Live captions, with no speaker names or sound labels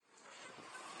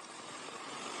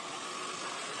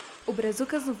O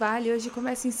Brazucas no Vale hoje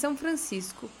começa em São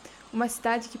Francisco, uma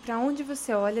cidade que para onde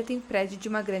você olha tem prédio de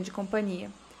uma grande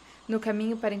companhia. No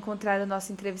caminho para encontrar o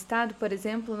nosso entrevistado, por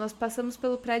exemplo, nós passamos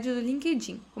pelo prédio do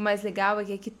LinkedIn. O mais legal é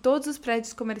que aqui todos os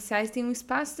prédios comerciais têm um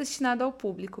espaço destinado ao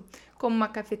público, como uma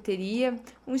cafeteria,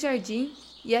 um jardim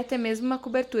e até mesmo uma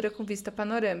cobertura com vista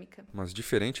panorâmica. Mas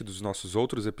diferente dos nossos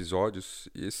outros episódios,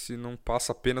 esse não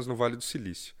passa apenas no Vale do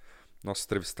Silício. Nosso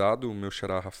entrevistado, o meu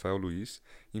xará Rafael Luiz,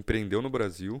 empreendeu no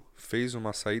Brasil, fez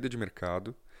uma saída de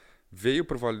mercado, veio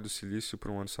para o Vale do Silício por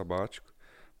um ano sabático,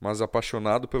 mas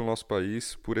apaixonado pelo nosso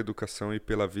país, por educação e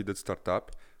pela vida de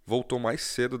startup, voltou mais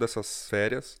cedo dessas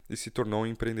férias e se tornou um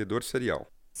empreendedor serial.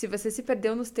 Se você se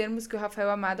perdeu nos termos que o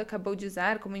Rafael Amado acabou de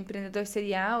usar, como empreendedor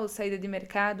serial, saída de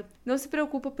mercado, não se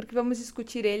preocupa porque vamos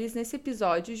discutir eles nesse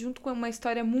episódio junto com uma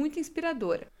história muito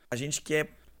inspiradora. A gente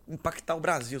quer impactar o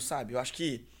Brasil, sabe? Eu acho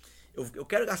que eu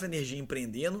quero gastar energia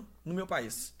empreendendo no meu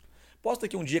país. Posso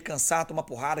daqui um dia cansar, tomar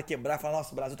porrada, quebrar, falar,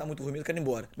 nossa, o Brasil tá muito ruim, eu quero ir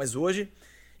embora. Mas hoje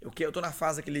eu tô na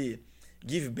fase daquele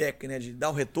give back, né? De dar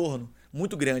um retorno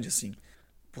muito grande, assim.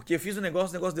 Porque eu fiz o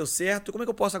negócio deu certo, como é que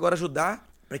eu posso agora ajudar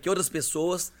para que outras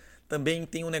pessoas também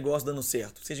tenham um negócio dando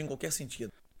certo, seja em qualquer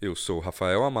sentido. Eu sou o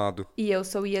Rafael Amado. E eu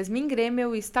sou Yasmin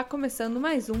Grêmio e está começando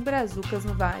mais um Brazucas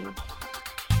no Vale.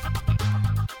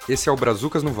 Esse é o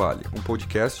Brazucas no Vale, um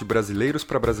podcast de brasileiros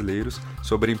para brasileiros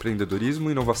sobre empreendedorismo,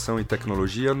 inovação e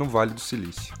tecnologia no Vale do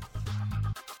Silício.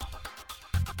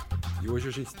 E hoje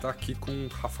a gente está aqui com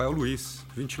Rafael Luiz,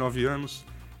 29 anos,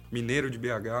 mineiro de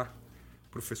BH,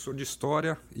 professor de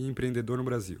História e empreendedor no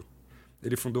Brasil.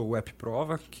 Ele fundou o App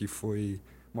Prova, que foi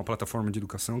uma plataforma de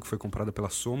educação que foi comprada pela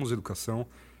Somos Educação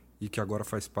e que agora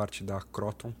faz parte da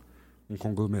Croton, um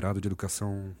conglomerado de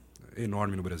educação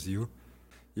enorme no Brasil.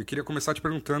 E eu queria começar te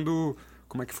perguntando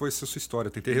como é que foi essa sua história.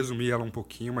 Eu tentei resumir ela um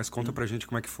pouquinho, mas conta pra gente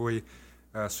como é que foi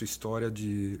a sua história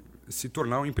de se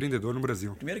tornar um empreendedor no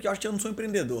Brasil. Primeiro que eu acho que eu não sou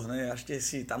empreendedor, né? Eu acho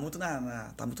que tá muito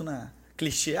na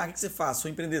clichê. O que você faz? Sou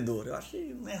empreendedor. Eu acho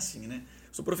que não é assim, né?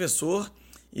 Sou professor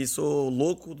e sou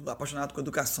louco, apaixonado com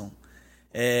educação.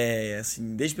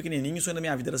 Assim, desde pequenininho o sonho da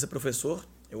minha vida era ser professor.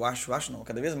 Eu acho não.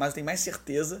 Cada vez mais eu tenho mais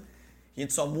certeza que a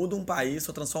gente só muda um país,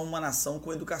 só transforma uma nação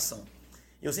com educação.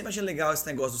 E eu sempre achei legal esse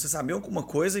negócio de você saber alguma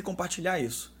coisa e compartilhar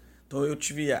isso. Então eu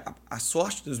tive a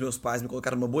sorte dos meus pais me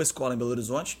colocaram numa boa escola em Belo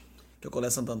Horizonte, que é o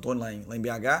Colégio Santo Antônio lá em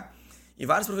BH, e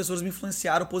vários professores me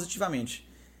influenciaram positivamente.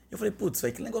 Eu falei, putz,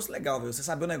 que negócio legal, velho. Você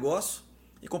saber o negócio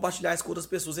e compartilhar isso com outras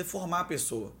pessoas, é formar a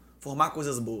pessoa, formar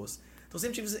coisas boas. Então eu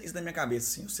sempre tive isso na minha cabeça,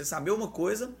 assim, você saber uma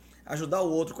coisa, ajudar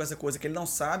o outro com essa coisa que ele não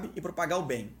sabe e propagar o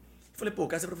bem. Eu falei, eu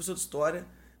quero ser professor de história,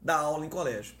 dar aula em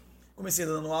colégio. Comecei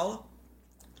dando aula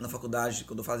na faculdade,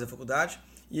 quando eu fazia faculdade,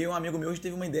 e eu e um amigo meu, a gente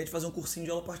teve uma ideia de fazer um cursinho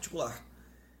de aula particular,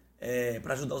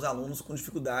 para ajudar os alunos com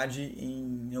dificuldade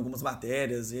em algumas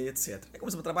matérias e etc. Aí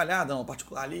começamos a trabalhar, dando aula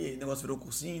particular ali, o negócio virou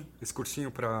cursinho. Esse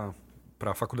cursinho para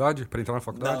faculdade? Para entrar na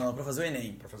faculdade? Não, para fazer o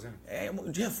Enem. Para fazer?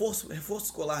 De reforço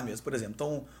escolar mesmo, por exemplo.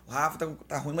 Então, o Rafa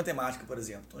tá ruim em matemática, por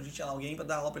exemplo. Então, a gente tinha alguém para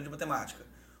dar aula para ele de matemática.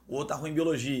 O outro tá ruim em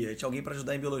biologia, tinha alguém para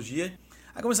ajudar em biologia.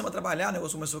 Aí começamos a trabalhar, o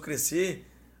negócio começou a crescer,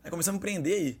 aí começamos a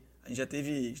empreender aí. A gente já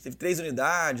teve 3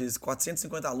 unidades,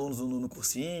 450 alunos no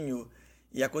cursinho,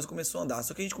 e a coisa começou a andar.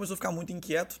 Só que a gente começou a ficar muito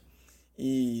inquieto,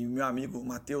 e meu amigo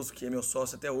Matheus, que é meu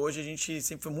sócio até hoje, a gente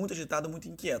sempre foi muito agitado, muito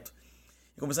inquieto.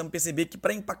 E começamos a perceber que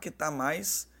para impactar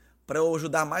mais, para eu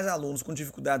ajudar mais alunos com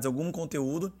dificuldades em algum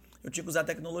conteúdo, eu tinha que usar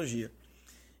tecnologia.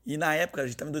 E na época, a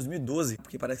gente estava em 2012,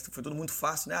 porque parece que foi tudo muito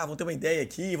fácil, né? Vamos ter uma ideia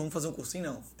aqui, vamos fazer um cursinho.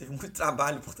 Não, teve muito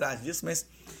trabalho por trás disso, mas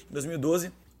em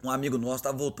 2012, um amigo nosso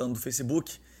estava voltando do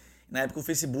Facebook. Na época o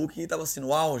Facebook estava assim,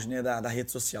 no auge, né, da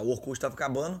rede social. O Orkut estava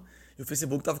acabando e o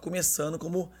Facebook estava começando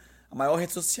como a maior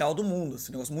rede social do mundo. Assim,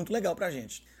 um negócio muito legal pra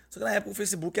gente. Só que na época o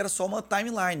Facebook era só uma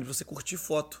timeline pra você curtir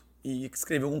foto e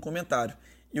escrever algum comentário.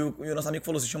 E o nosso amigo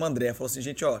falou assim, chama André, falou assim,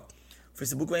 gente, o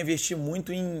Facebook vai investir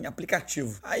muito em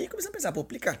aplicativo. Aí começamos a pensar,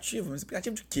 aplicativo? Mas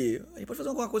aplicativo de quê? A gente pode fazer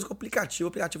alguma coisa com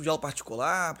aplicativo de aula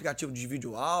particular, aplicativo de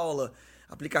videoaula,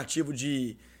 aplicativo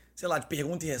de, sei lá, de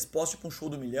pergunta e resposta, tipo um show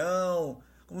do milhão.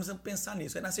 Começamos a pensar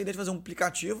nisso. Aí nasceu a ideia de fazer um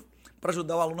aplicativo para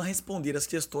ajudar o aluno a responder as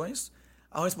questões.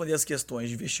 Ao responder as questões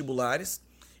de vestibulares,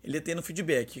 ele ia tendo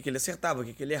feedback, o que ele acertava, o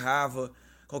que ele errava,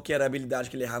 qual que era a habilidade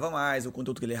que ele errava mais, o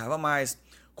conteúdo que ele errava mais,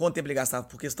 quanto tempo ele gastava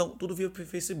por questão, tudo via pelo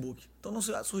Facebook. Então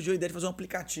surgiu a ideia de fazer um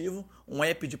aplicativo, um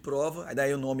app de prova, aí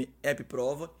daí o nome App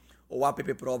Prova, ou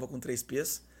App Prova com 3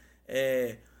 P's,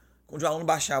 onde o aluno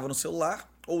baixava no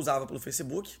celular, ou usava pelo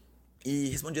Facebook, e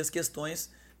respondia as questões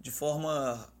de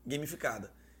forma gamificada.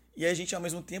 E aí a gente, ao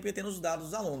mesmo tempo, ia tendo os dados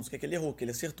dos alunos, o que ele errou, o que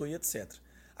ele acertou e etc.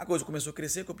 A coisa começou a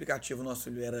crescer, que o aplicativo nosso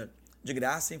ele era de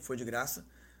graça, sempre foi de graça,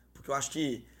 porque eu acho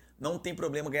que não tem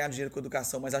problema ganhar dinheiro com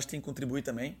educação, mas acho que tem que contribuir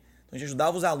também. Então a gente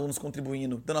ajudava os alunos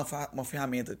contribuindo, dando uma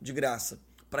ferramenta de graça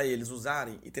para eles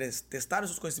usarem e testarem os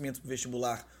seus conhecimentos para o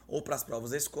vestibular ou para as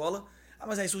provas da escola.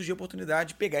 Mas aí surgiu a oportunidade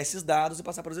de pegar esses dados e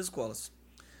passar para as escolas.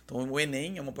 Então o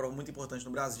Enem é uma prova muito importante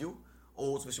no Brasil, ou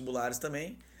outros vestibulares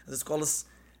também. As escolas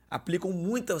aplicam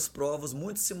muitas provas,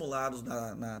 muitos simulados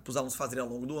para os alunos fazerem ao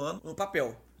longo do ano no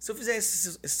papel. Se eu fizer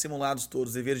esses simulados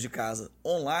todos, deveres de casa,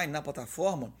 online, na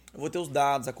plataforma, eu vou ter os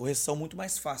dados, a correção muito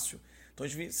mais fácil. Então a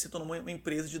gente se tornou uma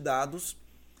empresa de dados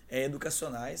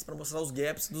educacionais para mostrar os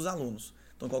gaps dos alunos.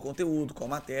 Então qual conteúdo, qual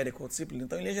matéria, qual disciplina.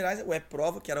 Então em linhas gerais, o Web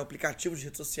Prova, que era o aplicativo de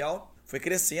rede social, foi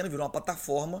crescendo, virou uma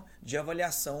plataforma de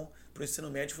avaliação para o ensino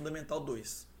médio fundamental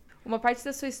 2. Uma parte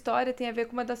da sua história tem a ver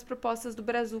com uma das propostas do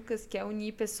Brazucas, que é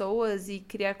unir pessoas e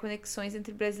criar conexões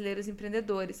entre brasileiros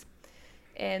empreendedores.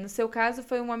 No seu caso,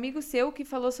 foi um amigo seu que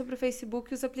falou sobre o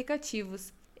Facebook e os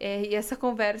aplicativos. E essa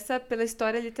conversa, pela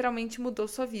história, literalmente mudou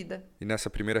sua vida. E nessa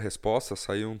primeira resposta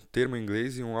saiu um termo em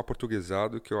inglês e um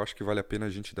aportuguesado que eu acho que vale a pena a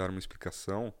gente dar uma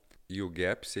explicação. E o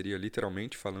gap seria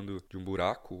literalmente falando de um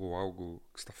buraco ou algo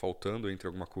que está faltando entre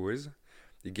alguma coisa.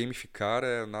 E gamificar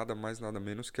é nada mais nada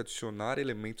menos que adicionar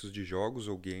elementos de jogos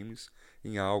ou games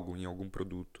em algo, em algum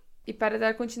produto. E para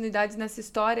dar continuidade nessa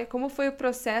história, como foi o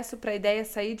processo para a ideia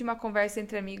sair de uma conversa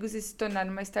entre amigos e se tornar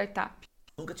uma startup?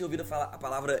 Nunca tinha ouvido falar a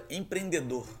palavra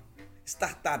empreendedor.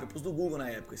 Startup, eu pus do Google na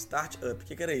época, startup, o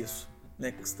que era isso?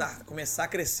 Começar a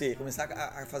crescer, começar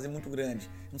a fazer muito grande.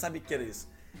 Não sabia o que era isso.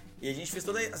 E a gente fez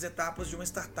todas as etapas de uma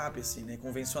startup assim, né,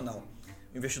 convencional.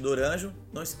 O investidor anjo,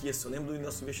 não esqueça, eu lembro do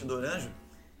nosso investidor anjo,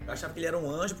 eu achava que ele era um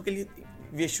anjo porque ele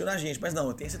investiu na gente, mas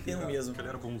não, tem esse termo mesmo. Ele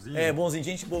era bonzinho? Bonzinho,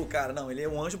 gente boa, cara. Não, ele é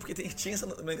um anjo porque tinha essa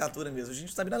nomenclatura mesmo. A gente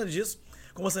não sabe nada disso.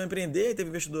 Começamos a empreender, teve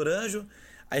investidor anjo,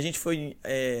 aí a gente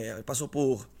passou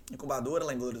por incubadora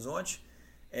lá em Belo Horizonte,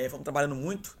 fomos trabalhando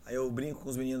muito, aí eu brinco com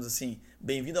os meninos assim,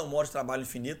 bem-vindo ao modo de trabalho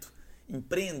infinito,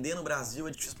 empreender no Brasil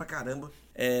é difícil pra caramba,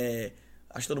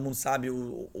 acho que todo mundo sabe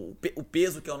o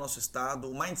peso que é o nosso estado,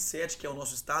 o mindset que é o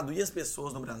nosso estado e as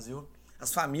pessoas no Brasil.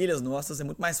 As famílias nossas, é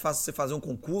muito mais fácil você fazer um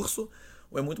concurso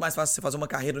ou é muito mais fácil você fazer uma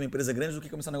carreira numa empresa grande do que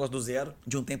começar um negócio do zero.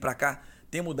 De um tempo pra cá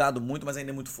tem mudado muito, mas ainda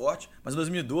é muito forte. Mas em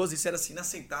 2012 isso era assim,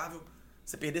 inaceitável.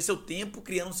 Você perder seu tempo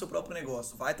criando o seu próprio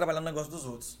negócio. Vai trabalhar no negócio dos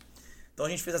outros. Então a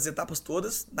gente fez as etapas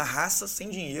todas na raça,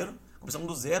 sem dinheiro. Começamos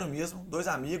do zero mesmo, 2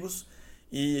 amigos.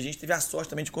 E a gente teve a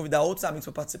sorte também de convidar outros amigos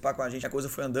para participar com a gente. A coisa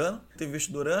foi andando. Teve o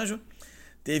investidor anjo,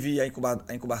 teve a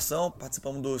incubação.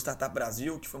 Participamos do Startup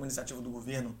Brasil, que foi uma iniciativa do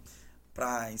governo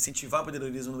para incentivar o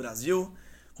empreendedorismo no Brasil.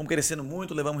 Fomos crescendo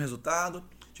muito, levamos resultado.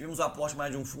 Tivemos o aporte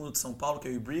mais de um fundo de São Paulo, que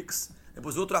é o iBricks.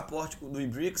 Depois outro aporte do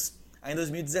iBricks. Aí em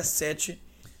 2017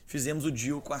 fizemos o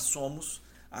deal com a Somos.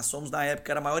 A Somos na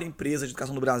época era a maior empresa de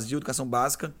educação do Brasil, educação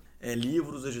básica,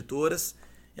 livros, editoras.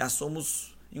 E a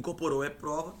Somos incorporou a Web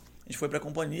Prova. A gente foi para a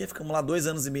companhia, ficamos lá 2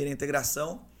 anos e meio na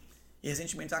integração. E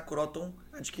recentemente a Croton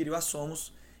adquiriu a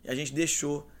Somos e a gente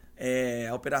deixou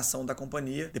a operação da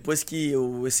companhia. Depois que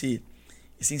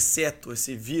esse inseto,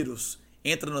 esse vírus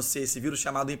entra no ser, esse vírus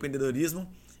chamado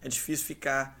empreendedorismo, é difícil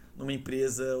ficar numa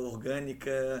empresa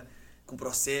orgânica, com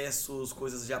processos,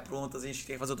 coisas já prontas. A gente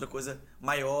quer fazer outra coisa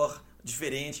maior,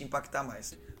 diferente, impactar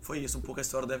mais. Foi isso, um pouco a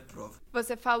história da Web Prova.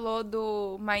 Você falou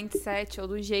do mindset, ou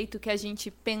do jeito que a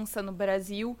gente pensa no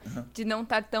Brasil, de não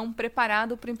estar tão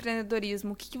preparado para o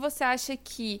empreendedorismo. O que você acha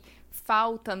que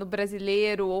falta no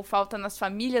brasileiro ou falta nas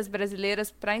famílias brasileiras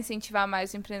para incentivar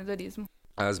mais o empreendedorismo?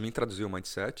 A Yasmin traduziu o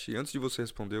mindset e antes de você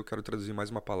responder eu quero traduzir mais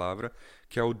uma palavra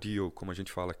que é o deal, como a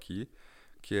gente fala aqui,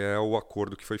 que é o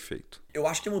acordo que foi feito. Eu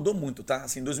acho que mudou muito, tá?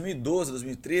 Assim, 2012,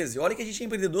 2013, olha que a gente é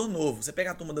empreendedor novo. Você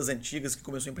pega a turma das antigas que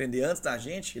começou a empreender antes da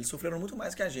gente, eles sofreram muito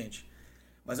mais que a gente.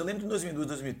 Mas eu lembro que em 2012,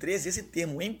 2013, esse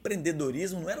termo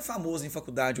empreendedorismo não era famoso em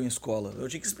faculdade ou em escola. Eu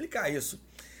tinha que explicar isso.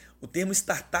 O termo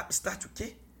startup, start o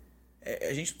quê?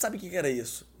 A gente não sabe o que era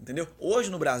isso, entendeu? Hoje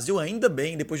no Brasil, ainda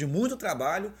bem, depois de muito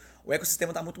trabalho, o ecossistema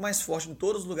está muito mais forte em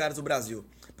todos os lugares do Brasil.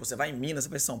 Você vai em Minas, você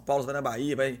vai em São Paulo, você vai na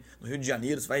Bahia, vai no Rio de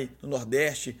Janeiro, você vai no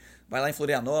Nordeste, vai lá em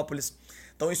Florianópolis.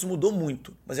 Então isso mudou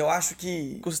muito. Mas eu acho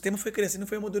que o ecossistema foi crescendo e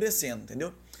foi amadurecendo,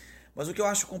 entendeu? Mas o que eu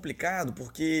acho complicado,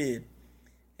 porque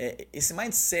esse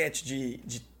mindset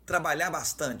de trabalhar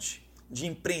bastante, de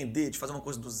empreender, de fazer uma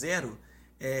coisa do zero,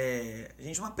 a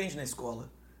gente não aprende na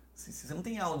escola. Você não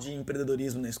tem aula de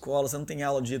empreendedorismo na escola, você não tem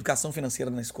aula de educação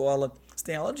financeira na escola, você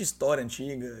tem aula de história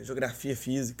antiga, geografia,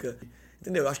 física,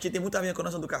 entendeu? Eu acho que tem muito a ver com a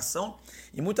nossa educação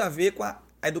e muito a ver com a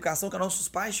educação que nossos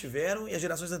pais tiveram e as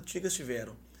gerações antigas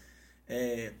tiveram.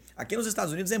 Aqui nos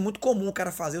Estados Unidos é muito comum o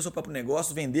cara fazer o seu próprio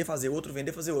negócio, vender, fazer outro,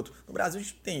 vender, fazer outro. No Brasil a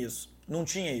gente não tem isso, não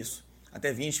tinha isso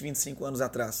até 20, 25 anos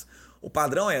atrás. O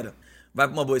padrão era, vai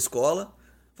para uma boa escola,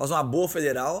 faz uma boa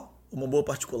federal, uma boa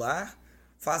particular,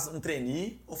 faz um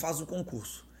trainee ou faz um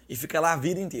concurso. E fica lá a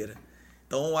vida inteira.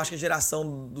 Então, eu acho que a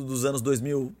geração dos anos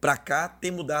 2000 para cá tem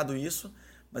mudado isso,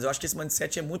 mas eu acho que esse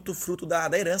mindset é muito fruto da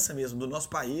herança mesmo, do nosso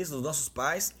país, dos nossos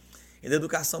pais e da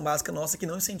educação básica nossa, que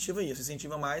não incentiva isso,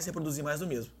 incentiva mais reproduzir mais do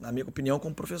mesmo, na minha opinião,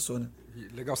 como professor. Né? E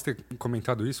legal você ter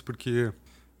comentado isso, porque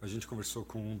a gente conversou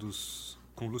com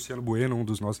com o Luciano Bueno, um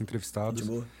dos nossos entrevistados,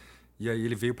 e aí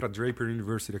ele veio para Draper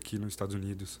University aqui nos Estados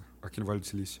Unidos, aqui no Vale do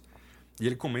Silício. E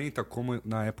ele comenta como,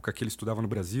 na época que ele estudava no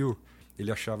Brasil,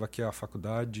 ele achava que a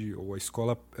faculdade ou a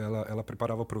escola, ela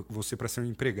preparava você para ser um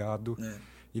empregado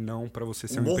e não para você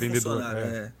ser um empreendedor.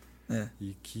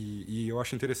 E eu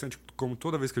acho interessante como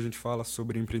toda vez que a gente fala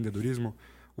sobre empreendedorismo,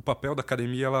 o papel da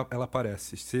academia ela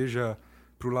aparece, seja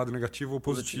para o lado negativo ou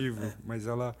positivo. Mas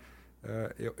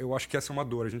eu acho que essa é uma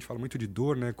dor. A gente fala muito de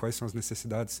dor, né? Quais são as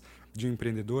necessidades de um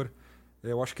empreendedor.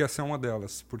 Eu acho que essa é uma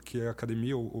delas, porque a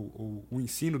academia, o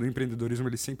ensino do empreendedorismo,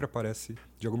 ele sempre aparece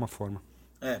de alguma forma.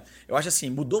 Eu acho assim,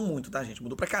 mudou muito, tá, gente?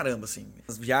 Mudou pra caramba, assim.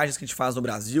 As viagens que a gente faz no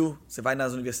Brasil, você vai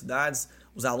nas universidades,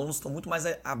 os alunos estão muito mais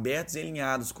abertos e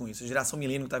alinhados com isso. A geração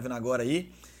milênio que tá vindo agora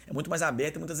aí é muito mais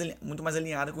aberta e muito mais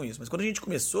alinhada com isso. Mas quando a gente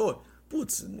começou,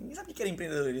 ninguém sabe o que era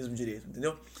empreendedorismo direito,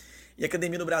 entendeu? E a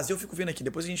academia no Brasil, eu fico vendo aqui,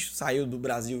 depois que a gente saiu do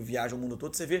Brasil, viaja o mundo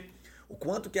todo, você vê o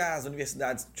quanto que as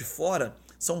universidades de fora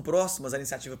são próximas à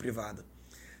iniciativa privada.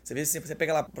 Você vê, você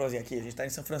pega lá, por exemplo, aqui, a gente está em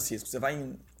São Francisco, você vai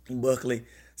em Berkeley,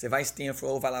 você vai em Stanford,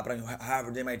 ou vai lá para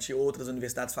Harvard, MIT, outras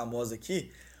universidades famosas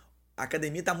aqui, a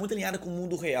academia está muito alinhada com o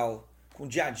mundo real, com o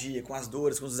dia a dia, com as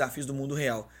dores, com os desafios do mundo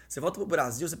real. Você volta para o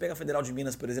Brasil, você pega a Federal de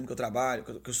Minas, por exemplo, que eu trabalho,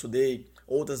 que eu estudei,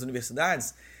 outras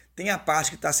universidades, tem a parte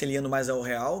que está se alinhando mais ao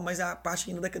real, mas a parte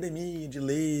ainda da academia, de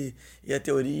ler, e a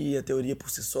teoria por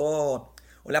si só,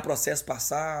 olhar processos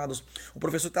passados. O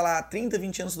professor está lá há 30,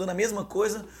 20 anos estudando a mesma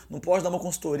coisa, não pode dar uma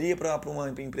consultoria para uma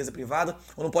empresa privada,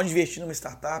 ou não pode investir numa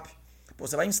startup.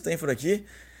 Você vai em Stanford aqui,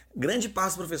 grande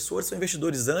parte dos professores são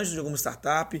investidores anjos de alguma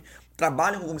startup,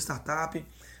 trabalham com alguma startup.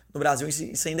 No Brasil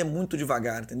isso ainda é muito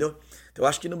devagar, entendeu? Então eu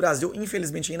acho que no Brasil,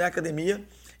 infelizmente, ainda a academia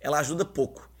ela ajuda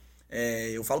pouco.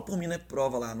 Eu falo por mim, né?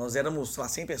 Prova lá, nós éramos, sei lá,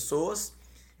 100 pessoas,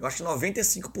 eu acho que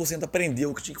 95% aprendeu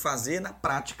o que tinha que fazer na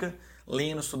prática,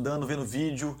 lendo, estudando, vendo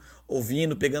vídeo,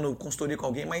 ouvindo, pegando consultoria com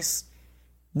alguém, mas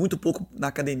muito pouco na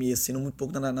academia, assim, muito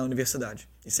pouco na universidade.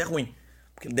 Isso é ruim,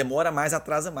 porque demora mais,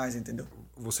 atrasa mais, entendeu?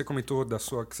 Você comentou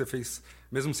que você fez,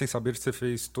 mesmo sem saber, você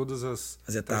fez todas as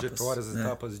trajetórias, as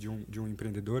etapas de um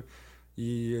empreendedor.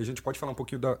 E a gente pode falar um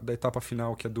pouquinho da etapa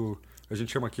final, que é a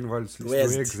gente chama aqui no Vale do Silício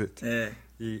do exit.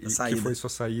 E que foi sua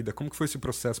saída. Como que foi esse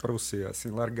processo para você? Assim,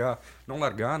 não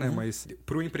largar, né? Mas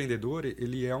para o empreendedor,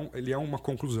 ele é uma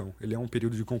conclusão. Ele é um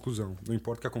período de conclusão. Não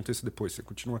importa o que aconteça depois. Você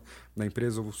continua na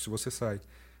empresa ou se você sai.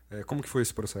 Como que foi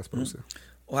esse processo para você?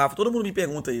 Rafa, todo mundo me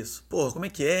pergunta isso. Pô, como é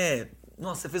que é?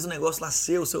 Nossa, você fez um negócio lá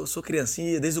sou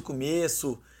criancinha, desde o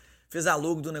começo. Fez a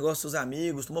logo do negócio dos seus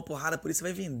amigos, tomou porrada por isso, você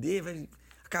vai vender, vai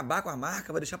acabar com a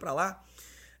marca, vai deixar para lá.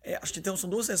 Acho que são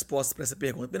duas respostas para essa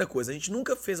pergunta. Primeira coisa, a gente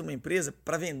nunca fez uma empresa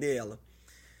para vender ela.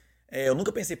 Eu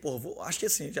nunca pensei, acho que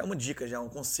assim, já é uma dica, já é um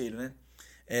conselho, né?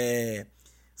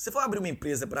 Se você for abrir uma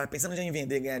empresa pensando já em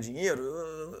vender e ganhar dinheiro,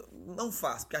 não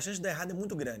faça, porque a chance de dar errado é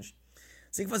muito grande.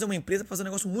 Você tem que fazer uma empresa para fazer um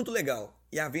negócio muito legal.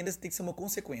 E a venda tem que ser uma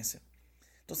consequência.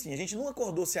 Então assim, a gente não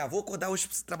acordou assim, vou acordar hoje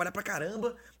para trabalhar pra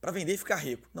caramba para vender e ficar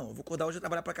rico. Não, eu vou acordar hoje para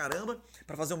trabalhar pra caramba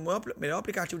para fazer o melhor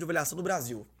aplicativo de avaliação do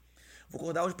Brasil. Vou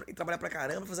acordar hoje para trabalhar pra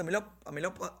caramba, fazer a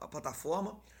melhor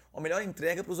plataforma, a melhor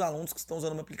entrega para os alunos que estão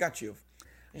usando o meu aplicativo.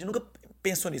 A gente nunca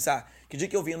pensou nisso. Que dia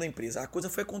que eu vendo a empresa? A coisa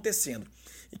foi acontecendo.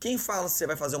 E quem fala se você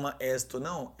vai fazer uma êxito ou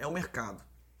não, é o mercado.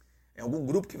 É algum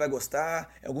grupo que vai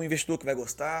gostar, é algum investidor que vai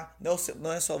gostar,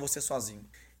 não é só você sozinho.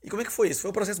 E como é que foi isso? Foi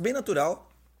um processo bem natural.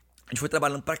 A gente foi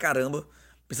trabalhando pra caramba,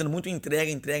 pensando muito em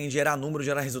entrega, em gerar número,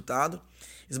 gerar resultado.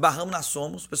 Esbarramos na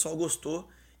Somos, o pessoal gostou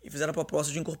e fizeram a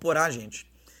proposta de incorporar a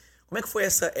gente. Como é que foi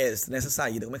nessa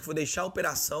saída? Como é que foi deixar a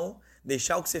operação,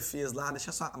 deixar o que você fez lá,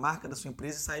 deixar a marca da sua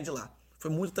empresa e sair de lá?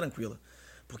 Foi muito tranquila.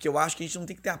 Porque eu acho que a gente não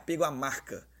tem que ter apego à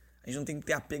marca. A gente não tem que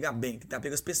ter apego a bem, tem que ter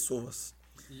apego às pessoas.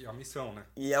 E a missão, né?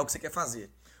 E é o que você quer fazer.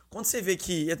 Quando você vê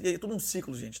que é tudo um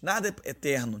ciclo, gente. Nada é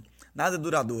eterno, nada é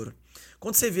duradouro.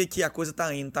 Quando você vê que a coisa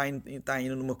tá indo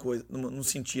num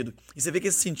sentido, e você vê que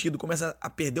esse sentido começa a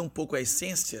perder um pouco a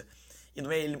essência, e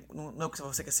não é o que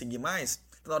você quer seguir mais,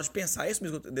 tá na hora de pensar, é isso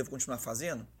mesmo que eu devo continuar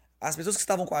fazendo? As pessoas que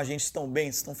estavam com a gente estão bem,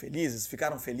 estão felizes,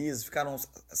 ficaram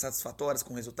satisfatórias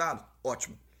com o resultado?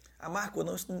 Ótimo. A marca ou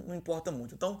não, isso não importa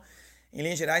muito. Então, em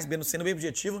linhas gerais, sendo bem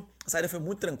objetivo, a saída foi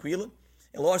muito tranquila.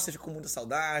 É lógico que você fica com muita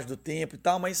saudade do tempo e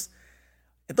tal, mas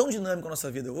é tão dinâmico a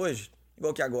nossa vida hoje.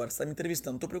 igual que agora, você está me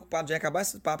entrevistando, estou preocupado de acabar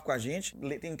esse papo com a gente,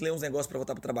 tenho que ler uns negócios para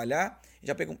voltar para trabalhar,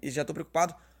 e já estou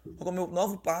preocupado com o meu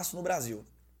novo passo no Brasil.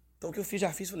 Então o que eu fiz,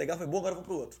 já fiz, foi legal, foi bom, agora eu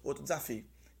vou para outro desafio.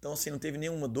 Então assim, não teve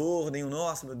nenhuma dor, nenhum,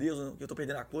 nossa, meu Deus, eu estou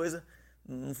perdendo a coisa,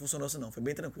 não funcionou assim não, foi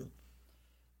bem tranquilo.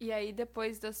 E aí,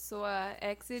 depois da sua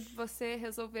exit, você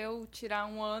resolveu tirar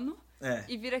um ano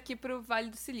e vir aqui para o Vale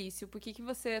do Silício. Por que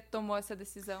você tomou essa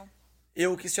decisão?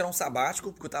 Eu quis tirar um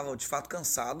sabático, porque eu estava de fato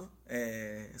cansado.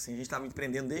 Assim, a gente estava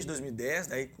empreendendo desde 2010,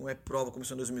 daí com a prova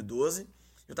começou em 2012.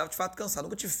 Eu estava de fato cansado,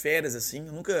 nunca tive férias assim,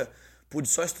 eu nunca pude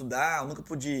só estudar, eu nunca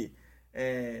pude...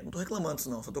 não estou reclamando disso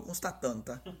não, só estou constatando,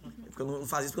 tá? Porque eu não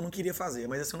fazia isso porque eu não queria fazer,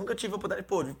 mas assim, eu nunca tive a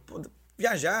oportunidade de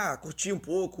viajar, curtir um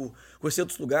pouco, conhecer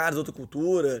outros lugares, outra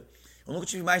cultura. Eu nunca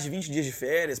tive mais de 20 dias de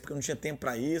férias, porque eu não tinha tempo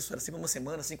para isso, era sempre uma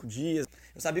semana, 5 dias.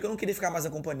 Eu sabia que eu não queria ficar mais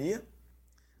na companhia,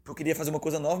 porque eu queria fazer uma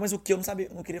coisa nova, mas o que eu não sabia,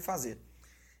 eu não queria fazer.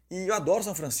 E eu adoro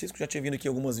São Francisco, já tinha vindo aqui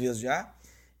algumas vezes já,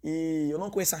 e eu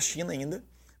não conheço a China ainda,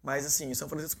 mas assim, São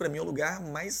Francisco para mim é o lugar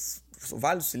mais... O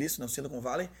Vale do Silício, né, o Silicon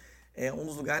Valley, é um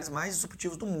dos lugares mais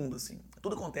disruptivos do mundo, assim.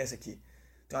 Tudo acontece aqui.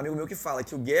 Tem um amigo meu que fala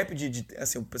que o gap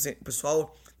assim, o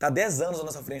pessoal tá 10 anos à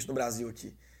nossa frente no Brasil aqui.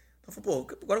 Então eu falo,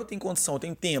 pô, agora eu tenho condição, eu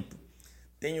tenho tempo,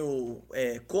 tenho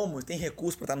tenho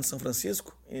recurso para estar no São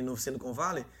Francisco e no Silicon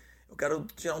Valley, eu quero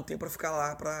tirar um tempo para ficar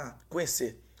lá, para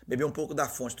conhecer, beber um pouco da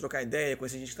fonte, trocar ideia,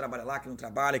 conhecer gente que trabalha lá, que não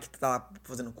trabalha, que tá lá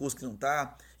fazendo curso, que não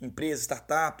tá, empresa,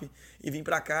 startup, e vim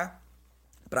para cá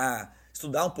para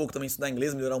estudar um pouco também, estudar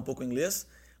inglês, melhorar um pouco o inglês,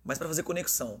 mas para fazer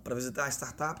conexão, para visitar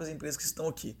startups e empresas que estão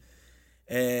aqui.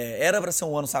 Era para ser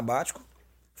um ano sabático,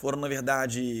 foram na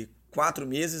verdade 4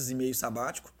 meses e meio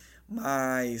sabático,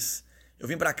 mas eu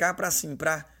vim para cá para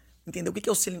entender o que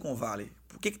é o Silicon Valley,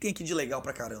 o que tem aqui de legal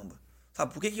pra caramba,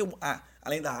 sabe? Por que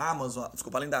além da Amazon,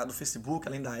 desculpa, além do Facebook,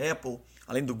 além da Apple,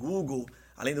 além do Google,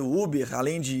 além do Uber,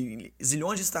 além de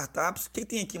zilhões de startups, o que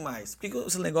tem aqui mais? Por que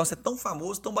esse negócio é tão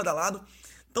famoso, tão badalado,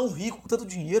 tão rico, com tanto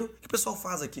dinheiro, o que o pessoal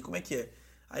faz aqui, como é que é?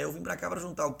 Aí eu vim para cá para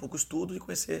juntar um pouco o estudo e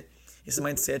conhecer esse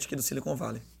mindset aqui do Silicon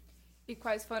Valley. E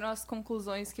quais foram as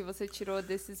conclusões que você tirou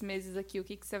desses meses aqui? O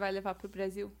que você vai levar para o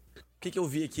Brasil? O que eu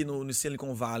vi aqui no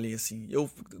Silicon Valley, assim? Igual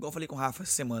eu falei com o Rafa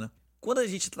essa semana. Quando a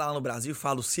gente tá lá no Brasil e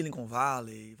fala do Silicon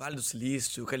Valley, Vale do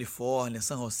Silício, Califórnia,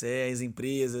 San José, as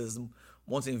empresas,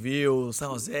 Mountain View, San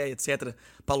José, etc.,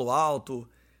 Palo Alto,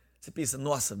 você pensa,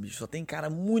 nossa, bicho, só tem cara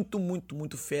muito, muito,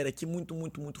 muito fera aqui, muito,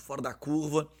 muito, muito fora da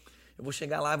curva. Eu vou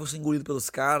chegar lá e vou ser engolido pelos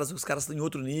caras, os caras estão em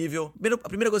outro nível. A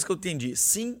primeira coisa que eu entendi,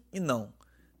 sim e não.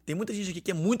 Tem muita gente aqui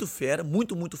que é muito fera,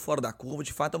 muito, muito fora da curva.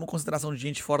 De fato, é uma concentração de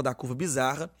gente fora da curva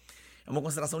bizarra. É uma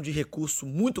concentração de recurso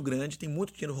muito grande. Tem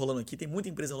muito dinheiro rolando aqui, tem muita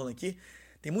empresa rolando aqui,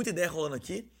 tem muita ideia rolando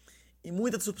aqui e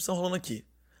muita disrupção rolando aqui.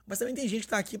 Mas também tem gente que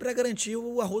está aqui para garantir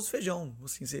o arroz e feijão.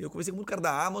 Assim, eu conversei com muito cara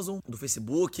da Amazon, do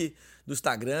Facebook, do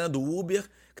Instagram, do Uber,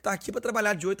 que está aqui para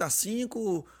trabalhar de 8 a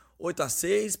 5, 8 a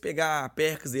 6, pegar a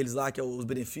perks deles lá, que é os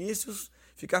benefícios,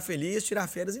 ficar feliz, tirar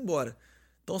férias e ir embora.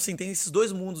 Então, assim, tem esses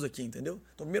dois mundos aqui, entendeu?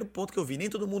 Então, o primeiro ponto que eu vi, nem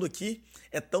todo mundo aqui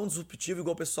é tão disruptivo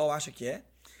igual o pessoal acha que é.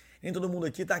 Nem todo mundo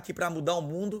aqui tá aqui para mudar o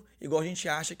mundo igual a gente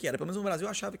acha que era. Pelo menos no Brasil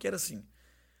eu achava que era assim.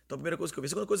 Então, a primeira coisa que eu vi. A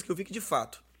segunda coisa que eu vi é que, de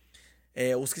fato,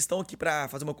 os que estão aqui para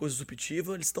fazer uma coisa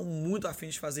disruptiva, eles estão muito afim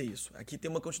de fazer isso. Aqui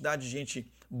tem uma quantidade de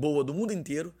gente boa do mundo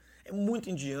inteiro. É muito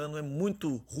indiano, é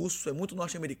muito russo, é muito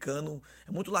norte-americano,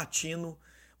 é muito latino,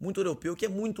 muito europeu, que é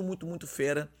muito, muito, muito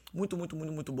fera, muito, muito,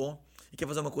 muito, muito bom e quer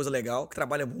fazer uma coisa legal, que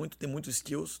trabalha muito, tem muitos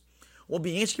skills. Um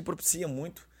ambiente que propicia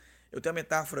muito. Eu tenho a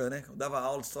metáfora, né? Eu dava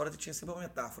aula de história e tinha sempre uma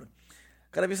metáfora.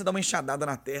 Cada vez que você dá uma enxadada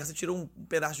na terra, você tira um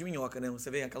pedaço de minhoca, né?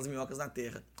 Você vê aquelas minhocas na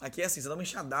terra. Aqui é assim, você dá uma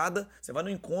enxadada, você vai no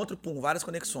encontro, pum, várias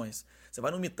conexões. Você vai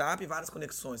no meetup, várias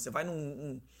conexões. Você vai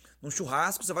num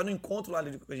churrasco, você vai no encontro lá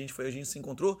que a gente se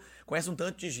encontrou, conhece um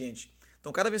tanto de gente.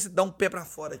 Então, cada vez que você dá um pé pra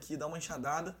fora aqui, dá uma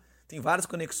enxadada, tem várias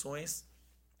conexões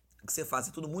que você faz.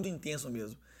 É tudo muito intenso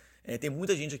mesmo. Tem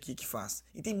muita gente aqui que faz.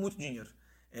 E tem muito dinheiro.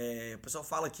 O pessoal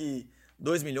fala que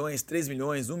 2 milhões, 3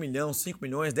 milhões, 1 milhão, 5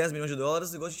 milhões, 10 milhões de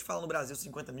dólares, igual a gente fala no Brasil,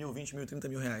 50 mil, 20 mil, 30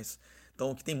 mil reais.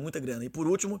 Então, que tem muita grana. E por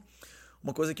último,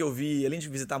 uma coisa que eu vi, além de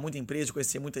visitar muita empresa, de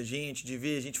conhecer muita gente, de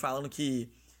ver gente falando de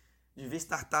ver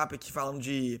startup aqui falando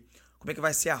de como é que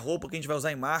vai ser a roupa que a gente vai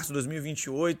usar em março de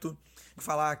 2028,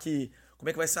 falar que como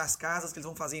é que vai ser as casas que eles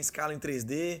vão fazer em escala em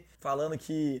 3D, falando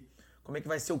que como é que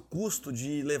vai ser o custo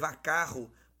de levar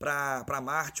carro para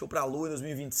Marte ou para a Lua em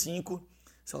 2025.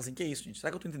 Você fala assim, que é isso, gente? Será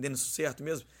que eu estou entendendo isso certo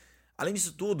mesmo? Além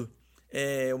disso tudo,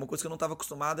 uma coisa que eu não estava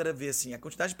acostumado era ver assim, a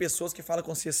quantidade de pessoas que falam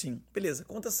com você assim, beleza,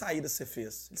 quantas saídas você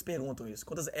fez? Eles perguntam isso,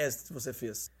 quantas extras você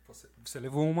fez? Você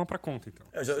levou uma pra conta, então.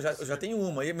 Eu já tenho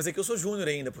uma, mas é que eu sou júnior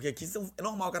ainda, porque aqui é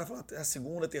normal o cara falar a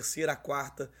segunda, a terceira, a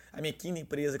quarta, a minha quinta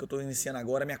empresa que eu estou iniciando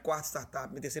agora, a minha quarta startup,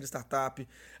 minha terceira startup.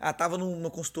 Tava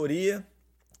numa consultoria,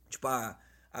 tipo a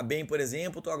Bem, por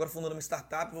exemplo, tô agora fundando uma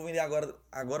startup, vou vender agora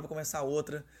para começar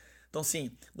outra. Então,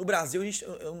 assim, no Brasil,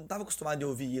 eu não estava acostumado a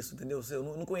ouvir isso, entendeu?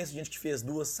 Eu não conheço gente que fez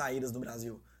 2 saídas no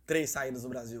Brasil, 3 saídas no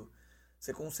Brasil.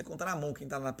 Você conta na mão quem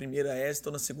tá na primeira exit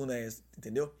ou na segunda exit,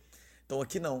 entendeu? Então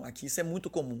aqui não, aqui isso é muito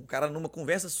comum. O cara numa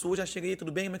conversa sua já chega aí,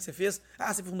 tudo bem, como é que você fez?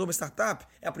 Você fundou uma startup?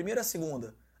 É a primeira ou a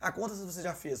segunda? Quantas você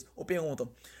já fez? Ou perguntam,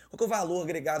 qual que é o valor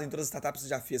agregado em todas as startups que você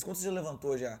já fez? Quantas você já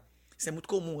levantou já? Isso é muito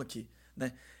comum aqui,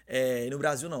 né? E no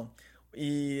Brasil não.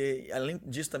 E além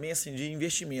disso também, assim, de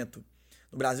investimento.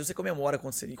 No Brasil você comemora,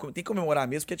 quando você tem que comemorar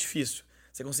mesmo, porque é difícil.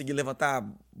 Você conseguir levantar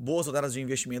boas rodadas de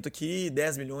investimento aqui,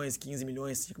 10 milhões, 15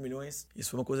 milhões, 5 milhões. Isso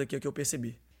foi uma coisa que eu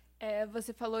percebi.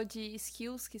 Você falou de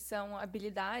skills, que são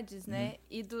habilidades, né?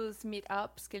 E dos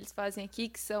meetups que eles fazem aqui,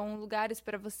 que são lugares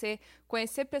para você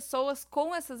conhecer pessoas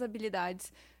com essas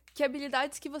habilidades. Que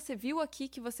habilidades que você viu aqui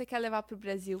que você quer levar para o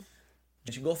Brasil?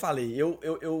 Gente, igual eu falei,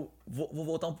 eu vou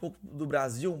voltar um pouco do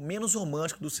Brasil menos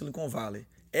romântico do Silicon Valley.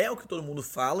 É o que todo mundo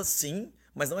fala, sim,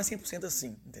 mas não é 100%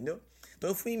 assim, entendeu? Então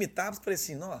eu fui em meetups e falei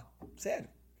assim, não, sério.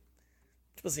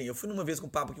 Tipo assim, eu fui numa vez com um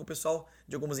papo aqui com o pessoal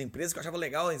de algumas empresas, que eu achava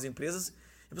legal as empresas,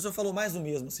 e a pessoa falou mais do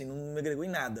mesmo, assim, não me agregou em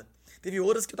nada. Teve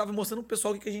outras que eu tava mostrando pro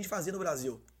pessoal o que a gente fazia no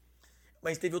Brasil.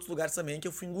 Mas teve outros lugares também que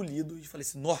eu fui engolido e falei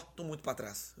assim, tô muito pra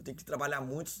trás. Eu tenho que trabalhar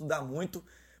muito, estudar muito,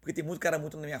 porque tem muito cara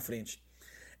muito na minha frente.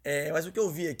 Mas o que eu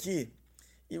vi aqui,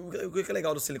 e o que é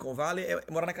legal do Silicon Valley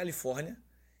é morar na Califórnia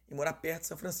e morar perto de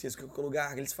São Francisco, que é o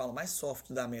lugar que eles falam mais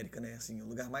soft da América, né? Assim, o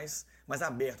lugar mais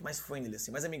aberto, mais friendly,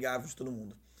 assim, mais amigável de todo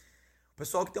mundo. O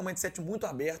pessoal que tem um mindset muito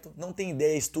aberto, não tem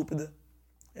ideia estúpida,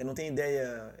 não tem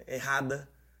ideia errada,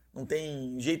 não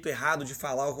tem jeito errado de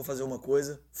falar ou fazer uma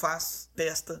coisa, faz,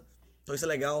 testa. Então isso é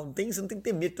legal, você não tem que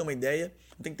ter medo de ter uma ideia,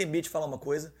 não tem que ter medo de falar uma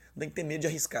coisa, não tem que ter medo de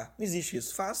arriscar. Não existe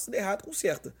isso. Faz, se der errado,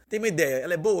 conserta. Tem uma ideia,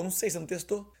 ela é boa? Não sei, você não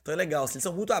testou. Então é legal, eles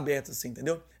são muito abertos, assim,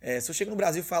 entendeu? Se eu chego no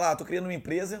Brasil e falar, tô criando uma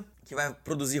empresa que vai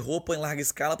produzir roupa em larga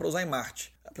escala para usar em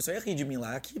Marte. A pessoa ia rir de mim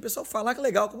lá. Aqui o pessoal fala, que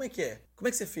legal, como é que é? Como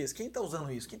é que você fez? Quem tá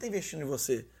usando isso? Quem tá investindo em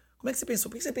você? Como é que você pensou?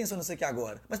 Por que você pensou nisso aqui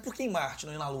agora? Mas por que em Marte,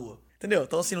 não ir na Lua? Entendeu?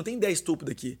 Então, assim, não tem ideia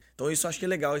estúpida aqui. Então, isso eu acho que é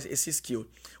legal, esse skill.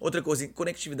 Outra coisa,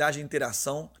 conectividade e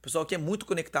interação. O pessoal aqui é muito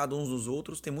conectado uns dos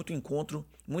outros, tem muito encontro,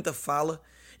 muita fala.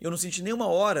 Eu não senti nenhuma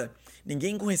hora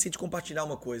ninguém com receio de compartilhar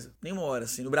uma coisa. Nenhuma hora,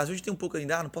 assim. No Brasil a gente tem um pouco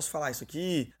ainda, não posso falar isso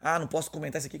aqui, não posso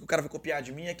comentar isso aqui que o cara vai copiar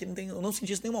de mim. Aqui não tem, eu não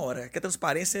senti isso nenhuma hora. Aqui a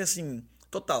transparência é, assim,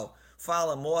 total.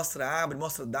 Fala, mostra, abre,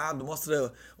 mostra dado,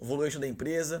 mostra o valuation da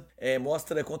empresa,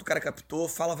 mostra quanto o cara captou,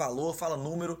 fala valor, fala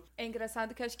número. É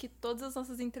engraçado que acho que todas as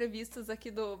nossas entrevistas aqui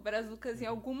do Brazucas, em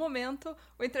algum momento,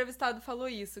 o entrevistado falou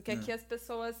isso, que aqui as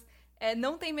pessoas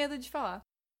não têm medo de falar.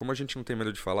 Como a gente não tem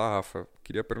medo de falar, Rafa,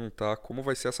 queria perguntar como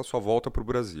vai ser essa sua volta para o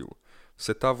Brasil.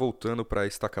 Você está voltando para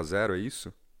estaca zero, é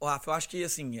isso? Rafa, eu acho que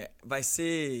assim, vai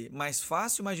ser mais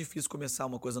fácil e mais difícil começar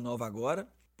uma coisa nova agora.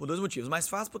 Por 2 motivos. Mais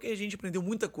fácil porque a gente aprendeu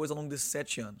muita coisa ao longo desses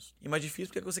 7 anos. E mais difícil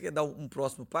porque você quer dar um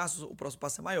próximo passo, o próximo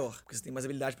passo é maior. Porque você tem mais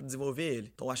habilidade para desenvolver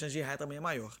ele. Então a chance de errar também é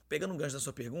maior. Pegando um gancho da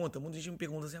sua pergunta, muita gente me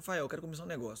pergunta assim, Rafael, eu quero começar um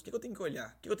negócio. O que eu tenho que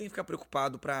olhar? O que eu tenho que ficar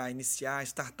preocupado para iniciar,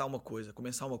 startar uma coisa,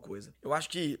 começar uma coisa? Eu acho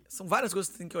que são várias coisas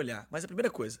que você tem que olhar. Mas a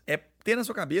primeira coisa é ter na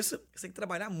sua cabeça que você tem que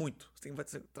trabalhar muito. Você tem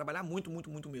que trabalhar muito,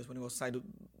 muito, muito mesmo para o negócio sair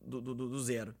do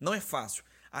zero. Não é fácil.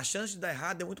 A chance de dar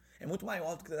errado é muito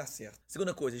maior do que dar certo.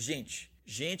 Segunda coisa, gente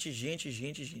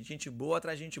boa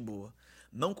atrás de gente boa.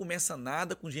 Não começa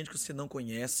nada com gente que você não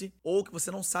conhece ou que você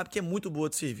não sabe que é muito boa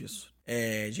de serviço.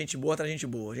 Gente boa atrás de gente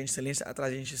boa, gente excelente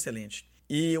atrás de gente excelente.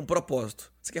 E um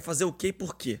propósito. Você quer fazer o quê e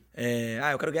por quê?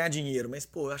 Eu quero ganhar dinheiro, mas,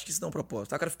 eu acho que isso não é um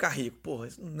propósito. Eu quero ficar rico.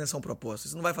 Isso não é só um propósito.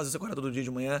 Isso não vai fazer você acordar todo dia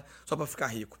de manhã só pra ficar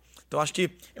rico. Então, acho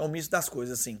que é um misto das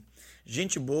coisas, assim.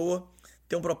 Gente boa,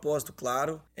 ter um propósito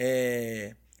claro,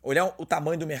 olhar o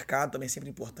tamanho do mercado também é sempre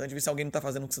importante, ver se alguém não está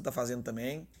fazendo o que você está fazendo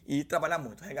também e trabalhar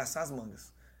muito, arregaçar as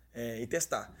mangas e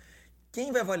testar.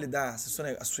 Quem vai validar se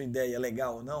a sua ideia é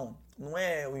legal ou não, não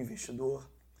é o investidor,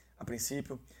 a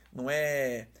princípio, não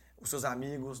é os seus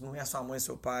amigos, não é a sua mãe e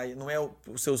seu pai, não é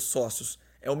os seus sócios,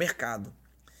 é o mercado.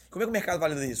 Como é que o mercado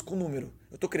valida isso? Com número.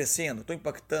 Eu estou crescendo, estou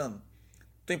impactando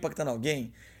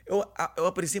alguém. Eu,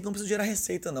 a princípio, não preciso gerar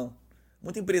receita, não.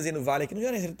 Muita empresa aí no Vale aqui não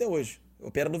gera receita até hoje.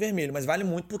 Opera no vermelho, mas vale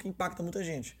muito porque impacta muita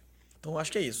gente. Então, eu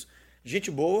acho que é isso. Gente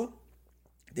boa,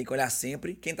 tem que olhar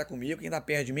sempre quem está comigo, quem está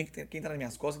perto de mim, quem está nas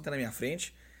minhas costas, quem está na minha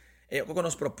frente. Qual é o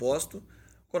nosso propósito,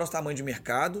 qual é o nosso tamanho de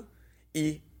mercado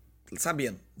e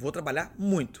sabendo, vou trabalhar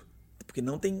muito. Porque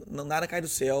nada cai do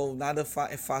céu, nada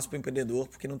é fácil para o empreendedor,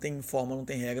 porque não tem forma, não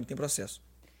tem regra, não tem processo.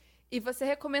 E você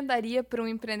recomendaria para um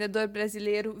empreendedor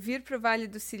brasileiro vir para o Vale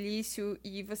do Silício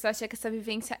e você acha que essa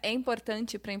vivência é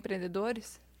importante para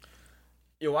empreendedores?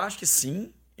 Eu acho que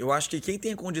sim. Eu acho que quem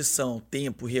tem condição,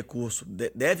 tempo e recurso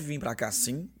deve vir para cá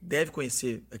sim, deve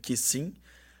conhecer aqui sim,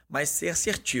 mas ser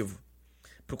assertivo.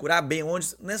 Procurar bem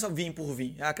onde, não é só vir por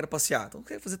vir, quero passear. Então,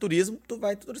 quer fazer turismo, tu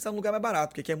vai turistar num lugar mais barato,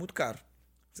 porque aqui é muito caro.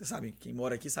 Você sabe, quem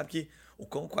mora aqui sabe que o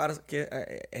quão caro que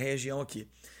é a região aqui.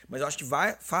 Mas eu acho que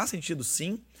faz sentido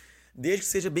sim, desde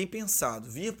que seja bem pensado.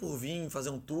 Vir por vir, fazer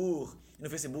um tour, ir no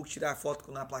Facebook tirar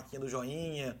foto na plaquinha do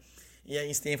joinha, e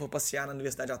aí se tem for passear na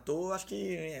universidade à toa, acho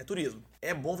que é turismo.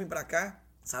 É bom vir pra cá,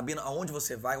 sabendo aonde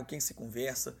você vai, com quem você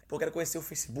conversa. Pô, eu quero conhecer o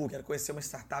Facebook, quero conhecer uma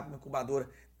startup, uma incubadora.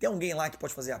 Tem alguém lá que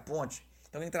pode fazer a ponte?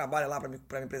 Tem alguém que trabalha lá pra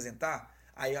me apresentar?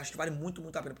 Aí eu acho que vale muito,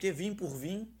 muito a pena. Porque vir por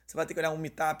vir, você vai ter que olhar um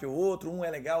meetup ou outro, um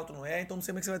é legal, outro não é, então não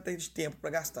sei como é que você vai ter de tempo para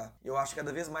gastar. Eu acho que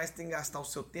cada vez mais você tem que gastar o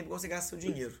seu tempo igual você gasta o seu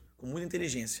dinheiro, com muita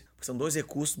inteligência. Porque são 2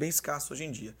 recursos bem escassos hoje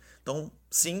em dia. Então,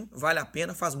 sim, vale a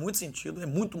pena, faz muito sentido, é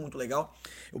muito, muito legal.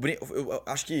 Eu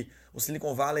acho que o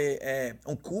Silicon Valley é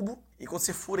um cubo, e quando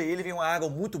você fura ele, vem uma água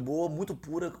muito boa, muito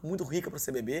pura, muito rica para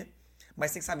você beber.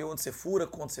 Mas tem que saber onde você fura,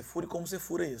 quando você fura e como você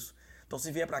fura isso. Então, se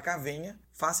vier para cá, venha,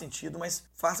 faz sentido, mas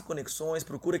faça conexões,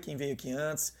 procura quem veio aqui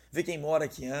antes, vê quem mora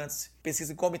aqui antes,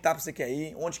 pesquisa em qual etapa você quer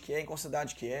ir, onde que é, em qual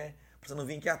cidade que é, pra você não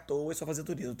vir aqui à toa e só fazer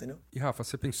turismo, entendeu? E Rafa,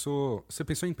 você pensou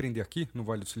em empreender aqui no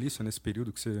Vale do Silício, nesse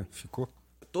período que você ficou?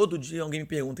 Todo dia alguém me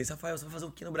pergunta, Rafael, você vai fazer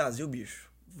o que no Brasil, bicho?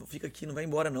 Fica aqui, não vai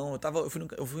embora não.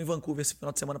 Eu fui em Vancouver esse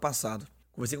final de semana passado.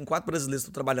 Conversei com 4 brasileiros que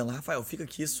estão trabalhando lá. Rafael, fica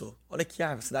aqui, só. Olha aqui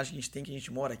a cidade que a gente tem, que a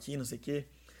gente mora aqui, não sei o quê.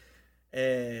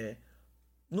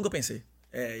 Nunca pensei.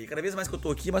 E cada vez mais que eu tô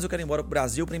aqui, mais eu quero ir embora pro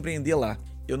Brasil pra empreender lá.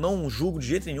 Eu não julgo de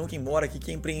jeito nenhum quem mora aqui,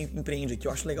 quem empreende aqui.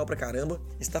 Eu acho legal pra caramba.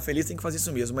 E se tá feliz, tem que fazer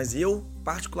isso mesmo. Mas eu,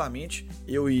 particularmente,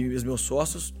 eu e os meus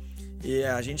sócios,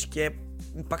 a gente quer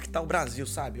impactar o Brasil,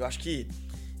 sabe? Eu acho que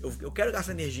eu quero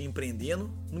gastar energia empreendendo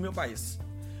no meu país.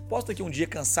 Posso daqui um dia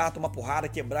cansar, tomar porrada,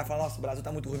 quebrar, falar, nossa, o Brasil tá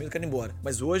muito ruim, eu quero ir embora.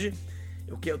 Mas hoje,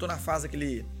 eu tô na fase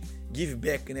daquele give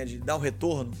back, né? De dar um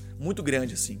retorno muito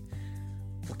grande, assim.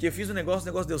 Porque eu fiz o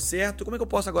negócio deu certo, como é que eu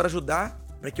posso agora ajudar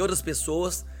para que outras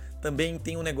pessoas também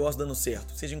tenham um negócio dando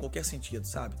certo, seja em qualquer sentido,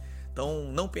 sabe?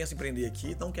 Então, não penso em empreender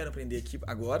aqui, não quero empreender aqui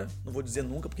agora, não vou dizer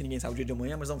nunca, porque ninguém sabe o dia de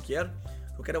amanhã, mas não quero.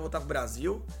 Eu quero voltar pro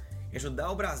Brasil e ajudar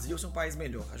o Brasil a ser um país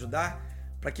melhor, ajudar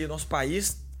para que o nosso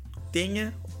país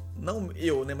tenha, não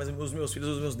eu, né, mas os meus filhos,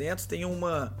 os meus netos, tenham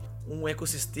um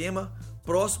ecossistema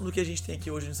próximo do que a gente tem aqui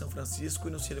hoje em São Francisco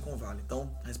e no Silicon Valley.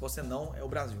 Então, a resposta é não, é o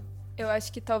Brasil. Eu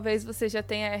acho que talvez você já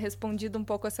tenha respondido um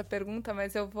pouco essa pergunta,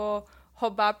 mas eu vou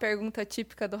roubar a pergunta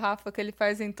típica do Rafa que ele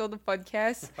faz em todo o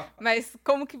podcast. Mas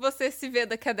como que você se vê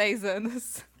daqui a 10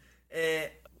 anos?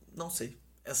 Não sei.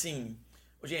 Assim,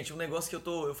 gente, um negócio que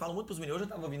eu falo muito pros meninos. Hoje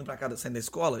eu tava vindo pra cá, saindo da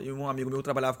escola, e um amigo meu que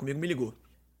trabalhava comigo me ligou.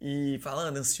 E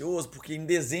falando, ansioso, porque em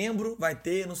dezembro vai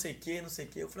ter não sei o que, não sei o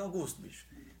que. Eu falei, Augusto, bicho,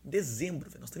 em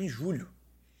dezembro, nós estamos em julho.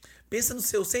 Pensa nos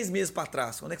seus 6 meses pra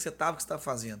trás, onde é que você tava, o que você tava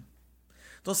fazendo?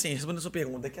 Então, assim, respondendo a sua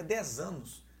pergunta, daqui a 10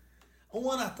 anos, um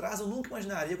ano atrás, eu nunca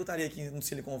imaginaria que eu estaria aqui no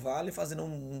Silicon Valley fazendo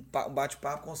um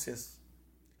bate-papo com vocês.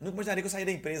 Eu nunca imaginaria que eu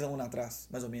sairia da empresa um ano atrás,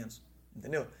 mais ou menos.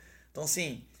 Entendeu? Então,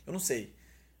 assim, eu não sei.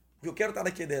 O que eu quero estar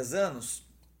daqui a 10 anos,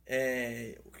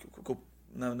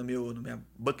 na minha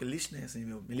bucket list, né, assim,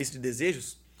 minha lista de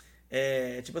desejos,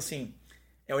 tipo assim,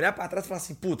 olhar para trás e falar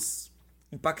assim, putz,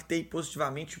 impactei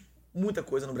positivamente muita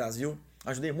coisa no Brasil,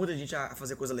 ajudei muita gente a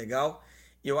fazer coisa legal,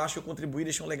 e eu acho que eu contribuí e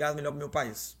deixei um legado melhor pro meu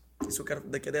país. Isso eu quero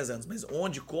daqui a 10 anos. Mas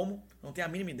onde, como, não tenho a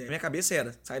mínima ideia. Minha cabeça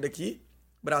era sair daqui,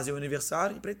 Brasil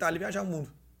aniversário, e pra Itália e viajar o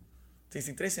mundo. Tem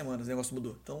assim, 3 semanas o negócio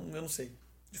mudou. Então eu não sei,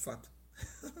 de fato.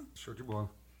 Show de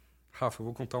bola. Rafa, eu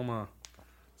vou contar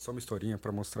só uma historinha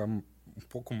para mostrar um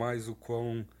pouco mais o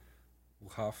quão o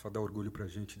Rafa dá orgulho pra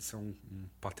gente de ser um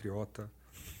patriota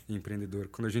e empreendedor.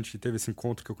 Quando a gente teve esse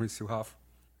encontro que eu conheci o Rafa,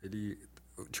 ele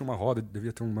tinha uma roda,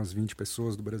 devia ter umas 20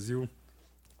 pessoas do Brasil,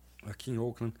 aqui em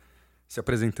Oakland, se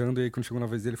apresentando, e aí quando chegou na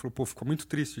vez dele, ele falou, pô, ficou muito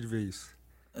triste de ver isso.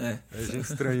 Aí a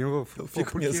gente estranhou, falou, pô,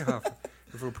 por que, Rafa?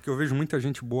 Ele falou, porque eu vejo muita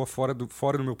gente boa fora do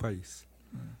meu país.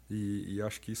 E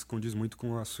acho que isso condiz muito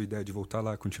com a sua ideia de voltar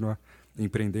lá, continuar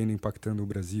empreendendo, impactando o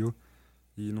Brasil.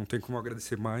 E não tem como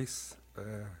agradecer mais.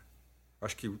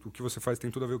 Acho que o que você faz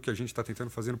tem tudo a ver com o que a gente está tentando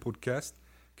fazer no podcast,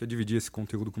 que é dividir esse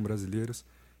conteúdo com brasileiros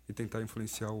e tentar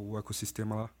influenciar o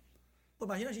ecossistema lá. Pô,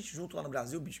 imagina a gente junto lá no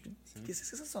Brasil, bicho, que isso é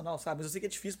sensacional, sabe? Mas eu sei que é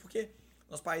difícil porque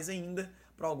nosso país ainda,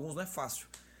 para alguns, não é fácil.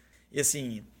 E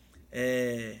assim,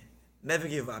 never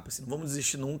give up, assim, não vamos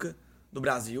desistir nunca do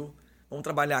Brasil. vamos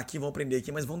trabalhar aqui, vamos aprender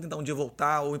aqui, mas vamos tentar um dia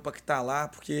voltar ou impactar lá,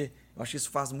 porque eu acho que isso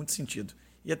faz muito sentido.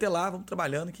 E até lá, vamos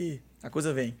trabalhando que a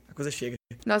coisa vem, a coisa chega.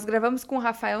 Nós gravamos com o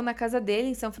Rafael na casa dele,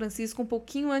 em São Francisco, um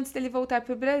pouquinho antes dele voltar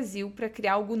para o Brasil para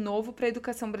criar algo novo para a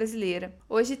educação brasileira.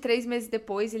 Hoje, 3 meses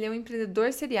depois, ele é um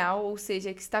empreendedor serial, ou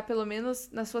seja, que está pelo menos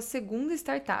na sua segunda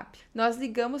startup. Nós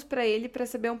ligamos para ele para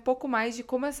saber um pouco mais de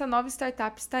como essa nova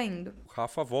startup está indo. O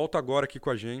Rafa volta agora aqui com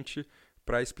a gente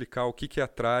para explicar o que é a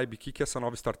Tribe, o que é essa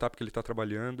nova startup que ele está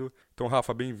trabalhando. Então,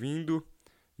 Rafa, bem-vindo.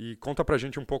 E conta pra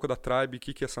gente um pouco da Tribe, o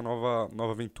que é essa nova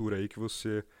aventura aí que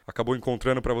você acabou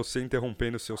encontrando para você,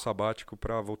 interrompendo o seu sabático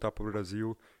para voltar para o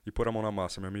Brasil e pôr a mão na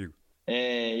massa, meu amigo.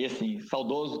 E assim,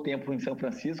 saudoso tempo em São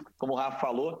Francisco. Como o Rafa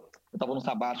falou, eu estava no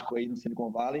sabático aí no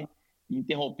Silicon Valley e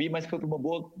interrompi, mas foi por uma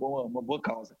boa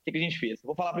causa. O que a gente fez? Eu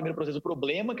vou falar primeiro para vocês o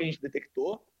problema que a gente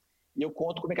detectou e eu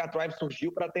conto como é que a Tribe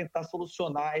surgiu para tentar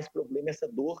solucionar esse problema, essa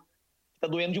dor que está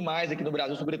doendo demais aqui no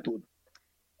Brasil, sobretudo.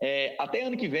 Até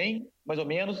ano que vem, mais ou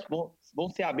menos, vão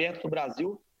ser abertos no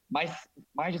Brasil mais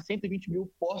de 120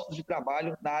 mil postos de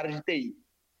trabalho na área de TI.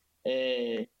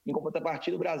 Em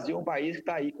contrapartida, o Brasil é um país que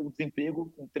está aí com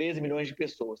desemprego com 13 milhões de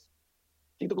pessoas. O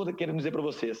que eu estou querendo dizer para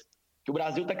vocês? Que o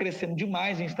Brasil está crescendo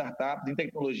demais em startups, em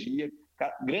tecnologia,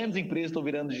 grandes empresas estão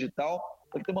virando digital,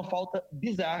 porque tem uma falta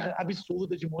bizarra,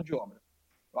 absurda de mão de obra.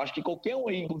 Eu acho que qualquer um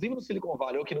aí, inclusive no Silicon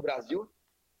Valley ou aqui no Brasil,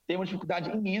 tem uma dificuldade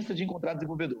imensa de encontrar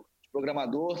desenvolvedor.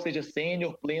 Programador, seja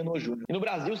sênior, pleno ou júnior. E no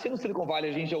Brasil, se no Silicon Valley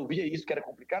a gente já ouvia isso, que era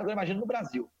complicado, eu imagino no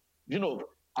Brasil. De novo,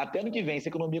 até ano que vem, se a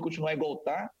economia continuar igual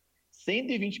está,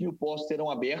 120 mil postos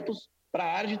serão abertos para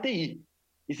a área de TI.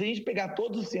 E se a gente pegar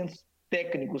todos os centros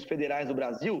técnicos federais do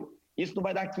Brasil, isso não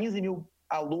vai dar 15 mil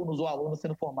alunos ou alunas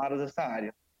sendo formados nessa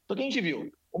área. Então, o que a gente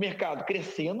viu? O mercado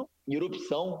crescendo, em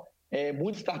erupção,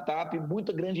 muita startup,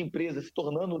 muita grande empresa se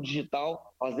tornando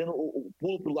digital, fazendo o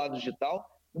pulo para o lado digital,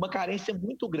 uma carência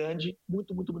muito grande,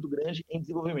 muito grande em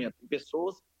desenvolvimento, em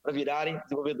pessoas para virarem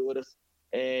desenvolvedoras,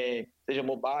 seja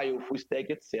mobile, full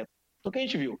stack, etc. Então, o que a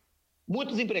gente viu?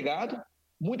 Muito desempregado,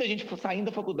 muita gente saindo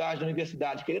da faculdade, da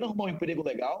universidade, querendo arrumar um emprego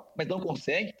legal, mas não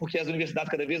consegue, porque as universidades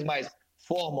cada vez mais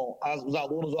formam os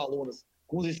alunos ou alunas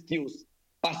com os skills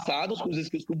passados, com os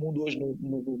skills que o mundo hoje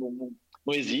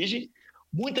não exige.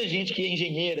 Muita gente que é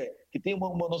engenheira, que tem uma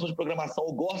noção de programação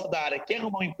ou gosta da área, quer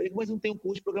arrumar um emprego, mas não tem um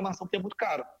curso de programação porque é muito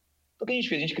caro. Então, o que a gente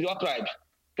fez? A gente criou a Tribe,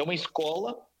 que é uma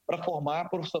escola para formar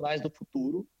profissionais do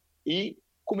futuro e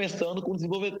começando com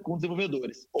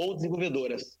desenvolvedores ou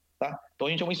desenvolvedoras. Tá? Então,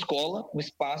 a gente é uma escola, um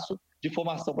espaço de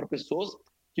formação para pessoas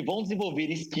que vão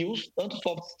desenvolver skills, tanto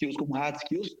soft skills como hard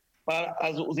skills, para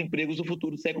os empregos do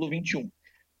futuro do século XXI.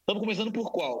 Estamos começando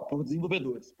por qual? Por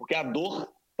desenvolvedores, porque a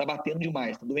dor está batendo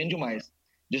demais, está doendo demais.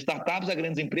 De startups a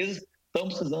grandes empresas,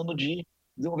 estamos precisando de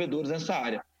desenvolvedores nessa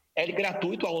área. É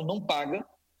gratuito, o aluno não paga,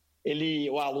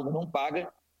 o aluno não paga,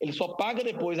 ele só paga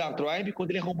depois a Tribe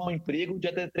quando ele arrumar um emprego de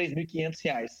até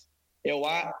R$3.500. É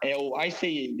o ICA,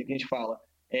 que a gente fala,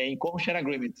 Income Share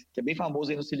Agreement, que é bem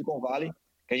famoso aí no Silicon Valley,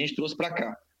 que a gente trouxe para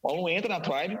cá. O aluno entra na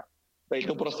Tribe, ele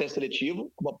tem um processo seletivo,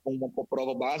 uma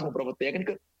prova básica, uma prova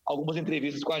técnica, algumas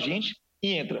entrevistas com a gente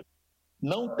e entra.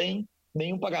 Não tem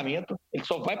nenhum pagamento, ele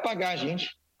só vai pagar a gente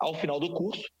ao final do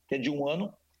curso, que é de 1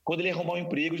 ano, quando ele arrumar um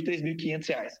emprego de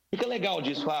R$3.500. Fica legal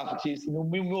disso, Rafa, que se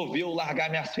me moveu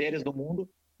largar minhas férias do mundo,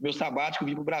 meu sabático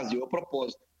vir para o Brasil, é o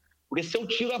propósito. Porque se eu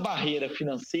tiro a barreira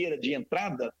financeira de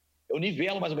entrada, eu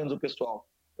nivelo mais ou menos o pessoal.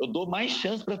 Eu dou mais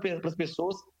chance para as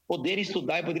pessoas poderem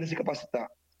estudar e poderem se capacitar.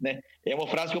 Né? É uma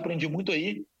frase que eu aprendi muito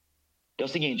aí, que é o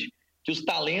seguinte, que os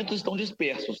talentos estão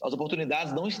dispersos, as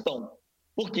oportunidades não estão.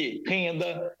 Por quê?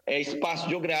 Renda, espaço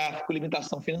geográfico,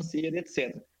 limitação financeira,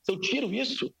 etc. Se eu tiro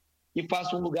isso e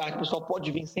faço um lugar que o pessoal pode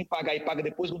vir sem pagar e paga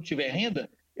depois quando tiver renda,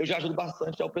 eu já ajudo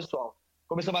bastante ao pessoal.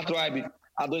 Começamos a Tribe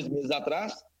há 2 meses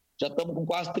atrás, já estamos com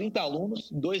quase 30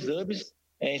 alunos em 2 hubs,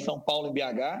 em São Paulo e em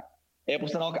BH. Por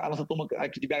sinal, a nossa turma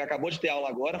aqui de BH acabou de ter aula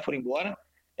agora, foram embora.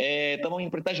 Estamos em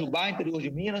Itajubá, interior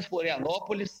de Minas,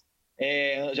 Florianópolis,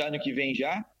 já ano que vem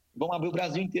já. Vamos abrir o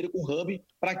Brasil inteiro com hub.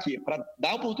 Para quê? Para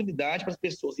dar oportunidade para as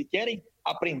pessoas que querem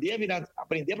aprender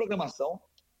a programação,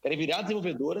 querem virar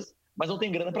desenvolvedoras, mas não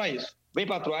tem grana para isso. Vem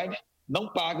para a Tribe, não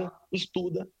paga,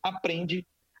 estuda, aprende.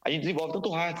 A gente desenvolve tanto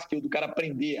o hard skill do cara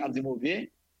aprender a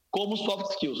desenvolver, como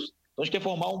soft skills. Então, a gente quer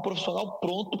formar um profissional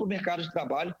pronto para o mercado de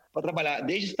trabalho, para trabalhar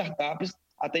desde startups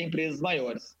até empresas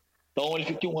maiores. Então, ele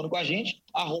fica 1 ano com a gente,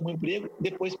 arruma um emprego,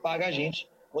 depois paga a gente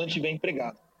quando estiver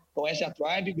empregado. Então, essa é a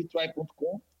Tribe,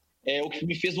 bitribe.com. O que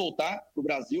me fez voltar para o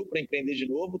Brasil para empreender de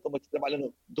novo. Estamos aqui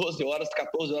trabalhando 12 horas,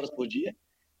 14 horas por dia.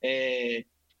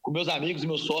 Com meus amigos e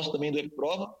meus sócios também do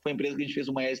EPProva. Foi a empresa que a gente fez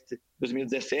uma EST em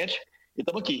 2017. E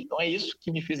estamos aqui. Então é isso que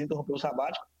me fez interromper o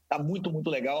sabático Tá muito, muito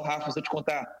legal. Rafa, se eu te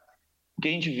contar, o que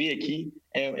a gente vê aqui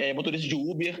é motorista de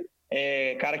Uber,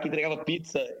 cara que entregava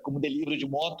pizza como delivery de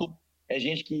moto,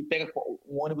 gente que pega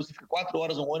um ônibus e fica 4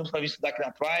 horas no ônibus para vir estudar aqui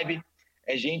na Tribe,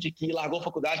 gente que largou a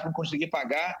faculdade para não conseguir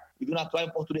pagar e viu na Tribe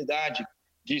a oportunidade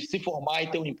de se formar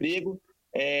e ter um emprego.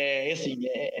 É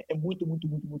muito, muito,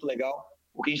 muito, muito legal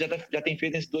o que a gente já tem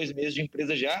feito nesses 2 meses de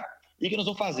empresa já e que nós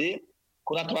vamos fazer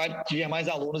quando a Tribe tiver mais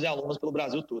alunos e alunas pelo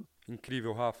Brasil todo.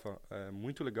 Incrível, Rafa. É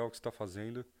muito legal o que você está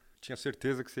fazendo. Tinha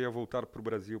certeza que você ia voltar para o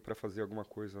Brasil para fazer alguma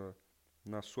coisa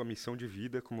na sua missão de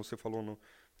vida, como você falou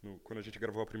quando a gente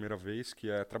gravou a primeira vez, que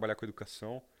é trabalhar com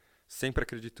educação, sempre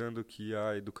acreditando que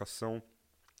a educação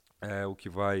é o que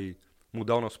vai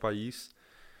mudar o nosso país.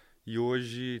 E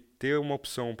hoje ter uma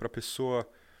opção para a pessoa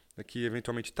que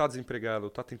eventualmente está desempregada ou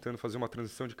está tentando fazer uma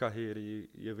transição de carreira e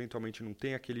eventualmente não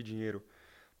tem aquele dinheiro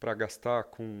para gastar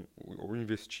ou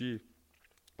investir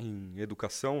em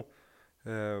educação,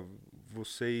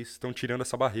 vocês estão tirando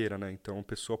essa barreira, né? Então a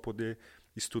pessoa poder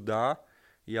estudar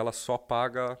e ela só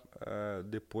paga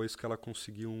depois que ela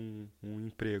conseguir um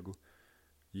emprego.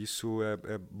 Isso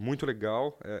é muito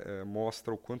legal,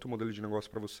 mostra o quanto o modelo de negócio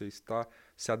para vocês está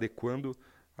se adequando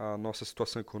à nossa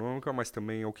situação econômica, mas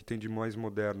também ao que tem de mais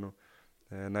moderno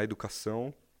na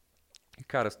educação. E,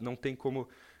 cara, não tem como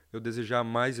eu desejar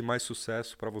mais e mais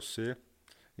sucesso para você,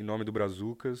 em nome do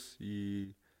Brazucas, e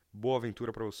boa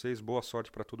aventura para vocês, boa sorte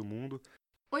para todo mundo.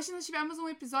 Hoje nós tivemos um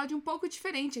episódio um pouco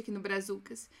diferente aqui no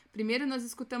Brazucas. Primeiro nós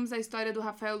escutamos a história do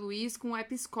Rafael Luiz com o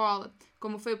App Escola,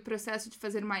 como foi o processo de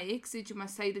fazer uma exit, uma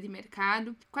saída de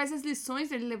mercado, quais as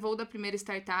lições ele levou da primeira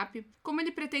startup, como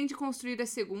ele pretende construir a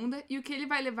segunda e o que ele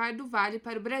vai levar do Vale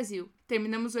para o Brasil.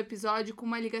 Terminamos o episódio com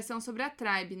uma ligação sobre a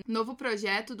Tribe, novo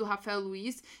projeto do Rafael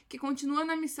Luiz, que continua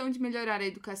na missão de melhorar a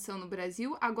educação no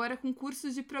Brasil, agora com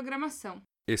cursos de programação.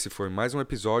 Esse foi mais um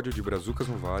episódio de Brazucas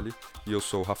no Vale e eu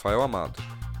sou o Rafael Amado.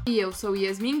 E eu sou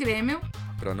Yasmin Grêmio.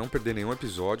 Para não perder nenhum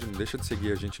episódio, não deixa de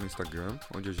seguir a gente no Instagram,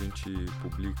 onde a gente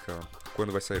publica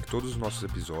quando vai sair todos os nossos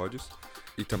episódios.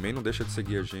 E também não deixa de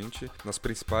seguir a gente nas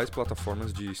principais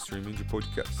plataformas de streaming de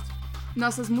podcast.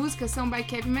 Nossas músicas são by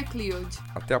Kevin MacLeod.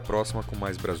 Até a próxima com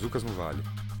mais Brazucas no Vale.